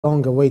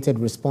Long-awaited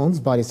response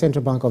by the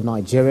Central Bank of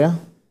Nigeria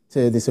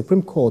to the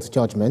Supreme Court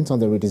judgment on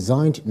the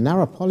redesigned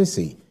naira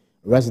policy.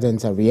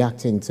 Residents are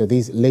reacting to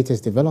these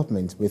latest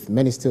developments, with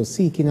many still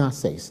seeking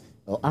access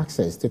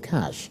to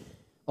cash.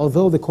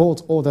 Although the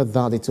court ordered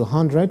that the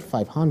 200,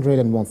 500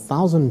 and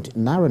 1000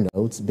 naira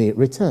notes be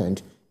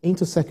returned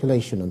into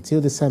circulation until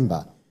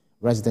December,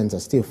 residents are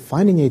still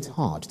finding it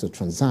hard to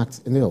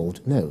transact in the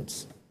old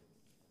notes.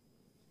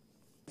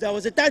 There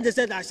was a time they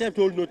said accept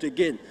old note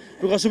again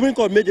because Supreme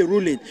Court made a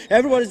ruling.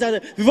 Everybody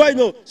said, before you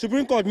know,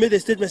 Supreme Court made a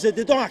statement, said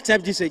they don't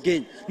accept this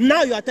again.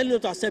 Now you are telling them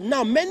to accept.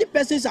 Now many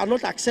persons are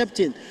not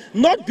accepting,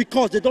 not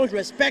because they don't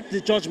respect the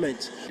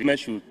judgment. We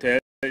should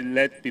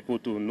let people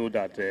to know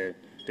that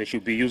they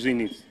should be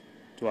using it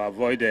to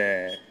avoid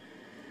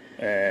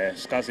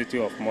scarcity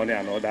of money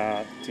and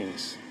other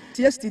things.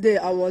 Yesterday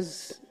I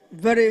was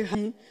very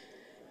happy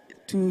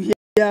to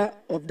hear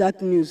of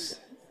that news.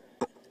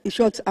 In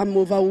short, I'm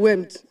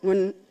overwhelmed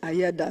when I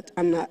hear that,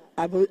 and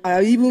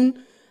I even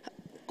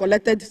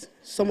collected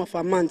some of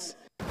our amounts.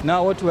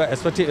 Now what we are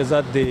expecting is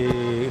that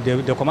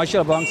the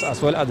commercial banks as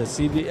well as the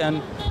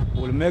CBN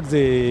will make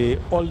the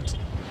old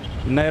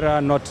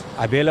naira not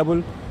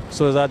available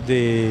so that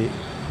the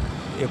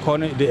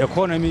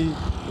economy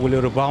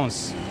will rebound.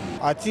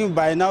 I think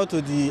by now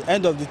to the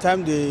end of the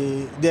time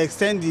they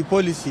extend the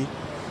policy,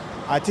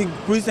 I think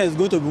prison is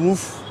going to be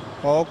moved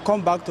or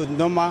come back to the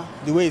normal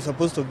the way it's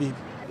supposed to be.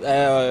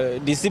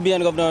 The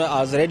CBN governor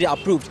has already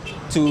approved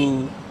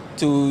to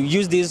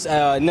use this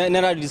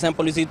naira design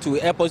policy to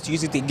help us to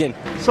use it again.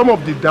 Some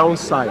of the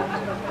downside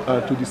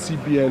to the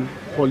CBN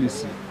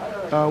policy,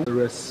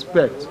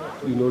 respect,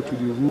 to the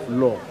rule of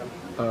law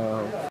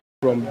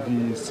from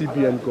the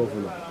CBN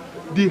governor.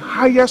 The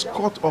highest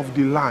court of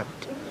the land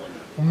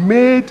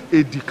made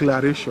a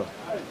declaration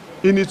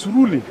in its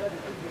ruling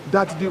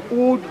that the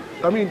old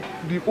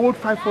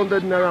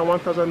 500 naira,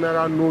 1000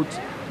 naira notes,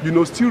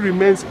 still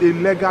remains a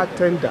legal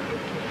tender.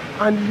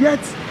 And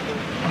yet,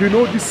 the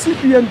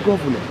CBN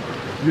governor,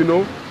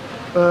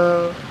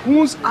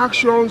 whose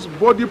actions,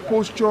 body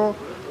posture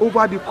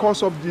over the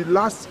course of the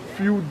last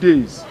few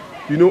days,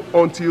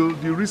 until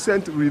the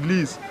recent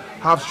release,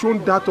 have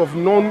shown that of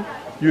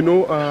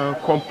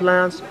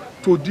compliance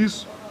to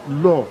this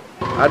law.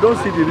 I don't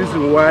see the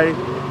reason why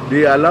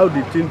they allowed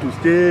the thing to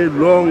stay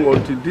long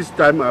until this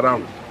time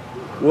around.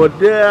 Was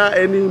there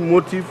any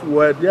motive?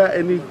 Was there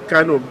any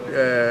kind of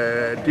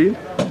thing?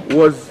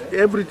 Was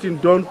everything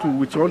done to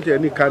withhold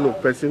any kind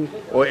of person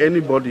or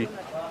anybody?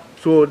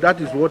 So that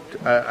is what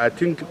I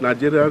think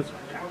Nigerians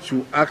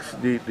should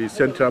ask the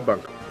central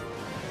bank.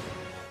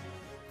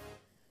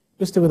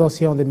 Just stay with us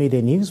here on the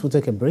Midday News. We'll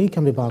take a break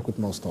and be back with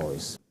more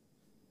stories.